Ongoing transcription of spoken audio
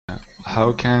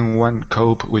How can one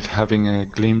cope with having a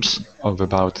glimpse of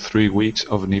about 3 weeks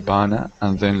of Nibbana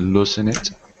and then losing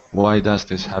it? Why does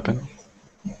this happen?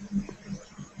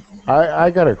 I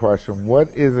got a question. What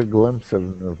is a glimpse of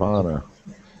nirvana?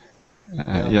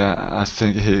 Yeah, I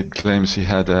think he claims he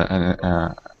had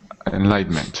an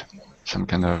enlightenment, some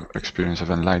kind of experience of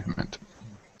enlightenment.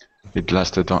 It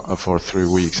lasted for 3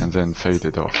 weeks and then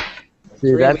faded off.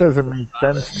 See, Three that weeks. doesn't make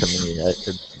sense to me.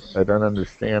 I don't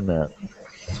understand that.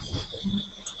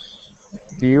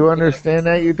 Do you Yeah. understand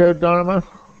that, Yuto Dharma?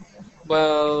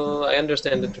 Well, I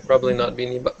understand it to probably not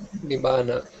be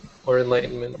nibbana or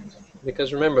enlightenment,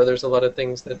 because remember, there's a lot of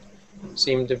things that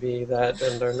seem to be that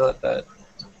and are not that.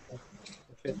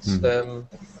 If it's Mm.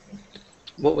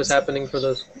 what was happening for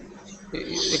those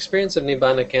experience of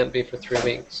nibbana can't be for 3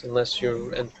 weeks unless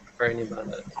you enter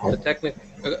nibbana. The technical,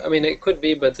 I mean, it could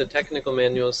be, but the technical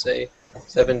manuals say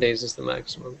 7 days is the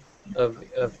maximum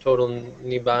of total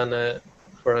nibbana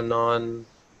for a non.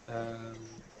 Um,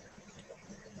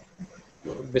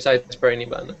 Besides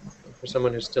parinibbana, for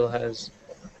someone who still has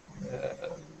uh,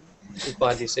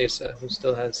 upadhisesa, who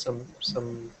still has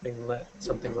something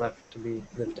left to be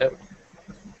lived out.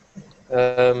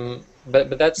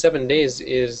 But that 7 days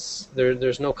is there.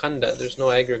 There's no khandha. There's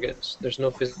no aggregates. There's no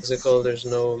physical. There's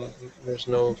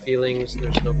no feelings.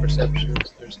 There's no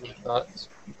perceptions. There's no thoughts,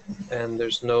 and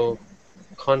there's no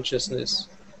consciousness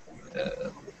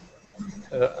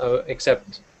uh,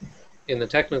 except in the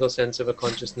technical sense of a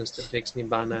consciousness that takes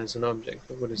nibbana as an object.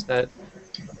 But what is that?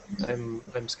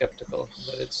 I'm skeptical,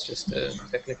 but it's just a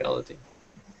technicality.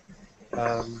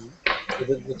 Um,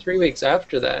 the 3 weeks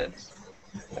after that,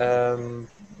 um,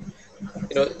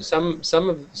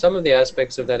 some of the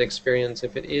aspects of that experience,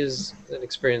 if it is an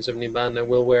experience of nibbana,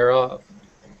 will wear off.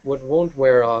 What won't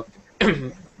wear off,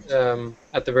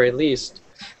 at the very least,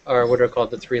 are what are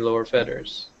called the three lower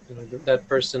fetters. That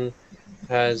person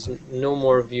has no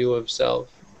more view of self.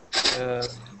 Um,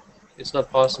 it's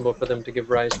not possible for them to give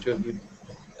rise to a view,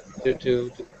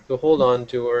 to hold on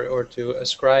to, or to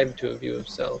ascribe to a view of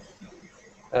self.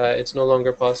 It's no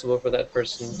longer possible for that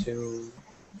person to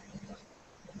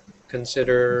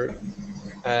consider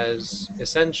as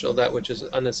essential that which is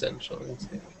unessential.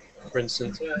 For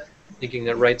instance, thinking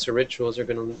that rites or rituals are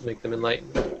going to make them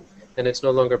enlightened. And it's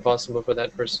no longer possible for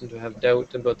that person to have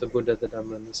doubt about the Buddha, the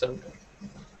Dhamma, and the Sangha.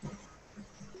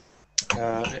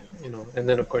 And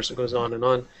then of course it goes on and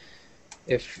on.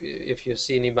 If you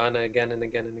see nibbana again and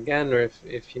again and again, or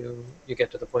if you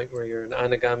get to the point where you're an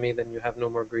anagami, then you have no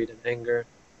more greed and anger.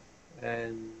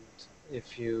 And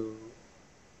if you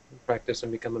practice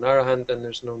and become an arahant, then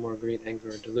there's no more greed, anger,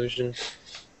 or delusion.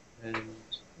 And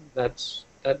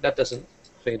that doesn't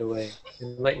fade away.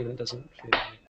 Enlightenment doesn't fade away.